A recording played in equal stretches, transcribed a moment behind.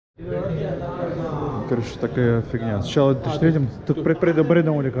Короче, такая фигня. Сначала в 2003-м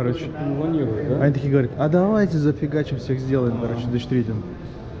придумали, короче. Они такие говорят, а давайте зафигачим, всех сделаем, короче, в 2003-м.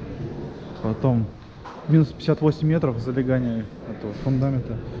 Потом минус 58 метров залегания этого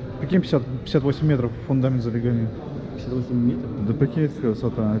фундамента. Каким 58 метров фундамент залегания? 58 метров? Да прикинь, какая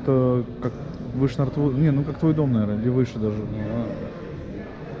высота. Это как выше Нортвуда. Не, ну как твой дом, наверное, или выше даже.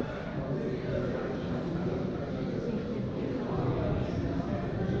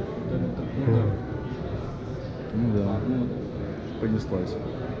 Ну да, понеслась.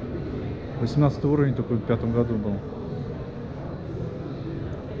 18 уровень только в 5-м году был.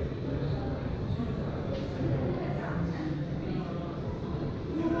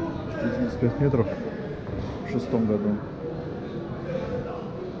 175 метров в 6-м году.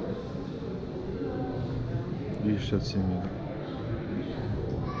 И 67 метров.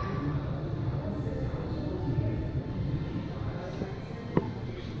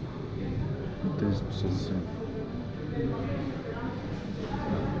 357.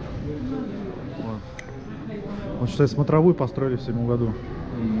 Вот считай, смотровую построили в 7 году.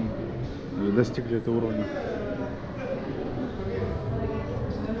 И достигли этого уровня.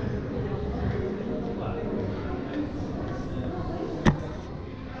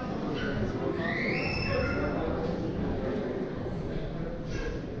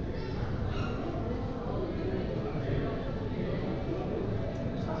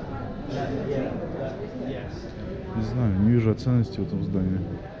 Не знаю, не вижу ценности в этом здании.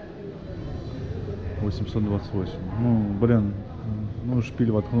 828. Ну, блин, ну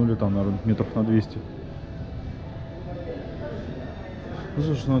шпиль воткнули там, наверное, метров на 200. Ну,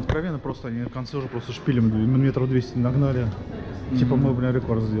 слушай, ну откровенно просто они в конце уже просто шпилем метров 200 нагнали. Типа мы, блин,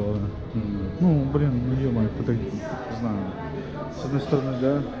 рекорд сделали. Ну, блин, ну ё-моё, это, не знаю. С одной стороны,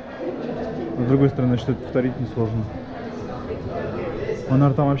 да. С другой стороны, что это повторить несложно. Он,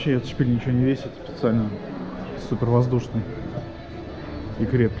 наверное, там вообще этот шпиль ничего не весит специально. Супер воздушный. И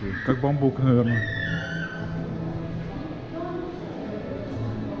крепкий. Как бамбук, наверное.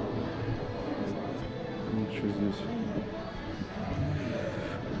 Ну, что здесь?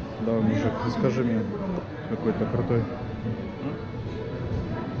 Давай, мужик, расскажи мне какой-то крутой.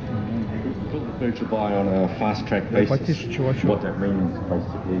 Build to buy on a fast track basis. What that means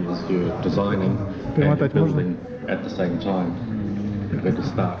basically is you're designing and building at the same time. You're going to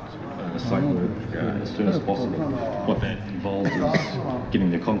start site work as soon as possible. What that involves is getting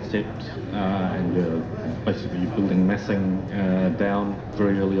the concept and basically you're building massing down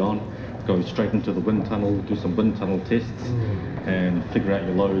very early on. Go straight into the wind tunnel, do some wind tunnel tests and figure out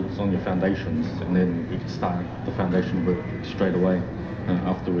your loads on your foundations, and then we can start the foundation work straight away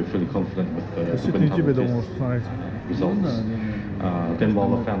after we're fully confident with the wind tunnel test results. Then while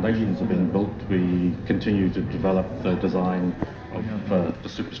the foundations are being built, we continue to develop the design of the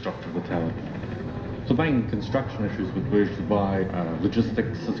superstructure of the tower. So main construction issues with Burj Dubai,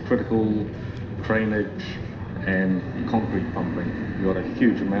 logistics is critical, drainage, and concrete pumping. We've got a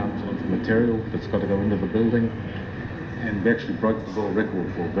huge amount of material that's got to go into the building, and we actually broke the world record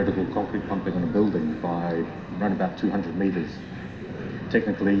for vertical concrete pumping in a building by around about 200 meters.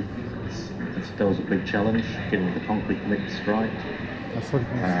 Technically, it still is a big challenge getting the concrete mix right.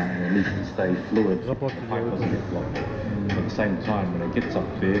 It needs to stay fluid, the pipe doesn't get blocked. At the same time, when it gets up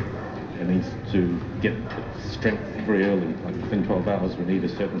there, it needs to get its strength very early. Like within 12 hours, we need a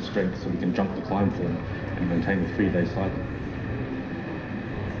certain strength so we can jump the climb form and maintain the 3-day cycle.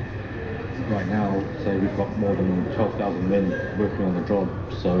 Right now, say we've got more than 12,000 men working on the job,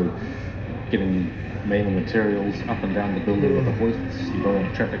 so getting main materials up and down the building with the hoists, you don't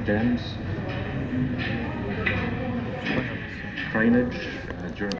want traffic jams. Drainage.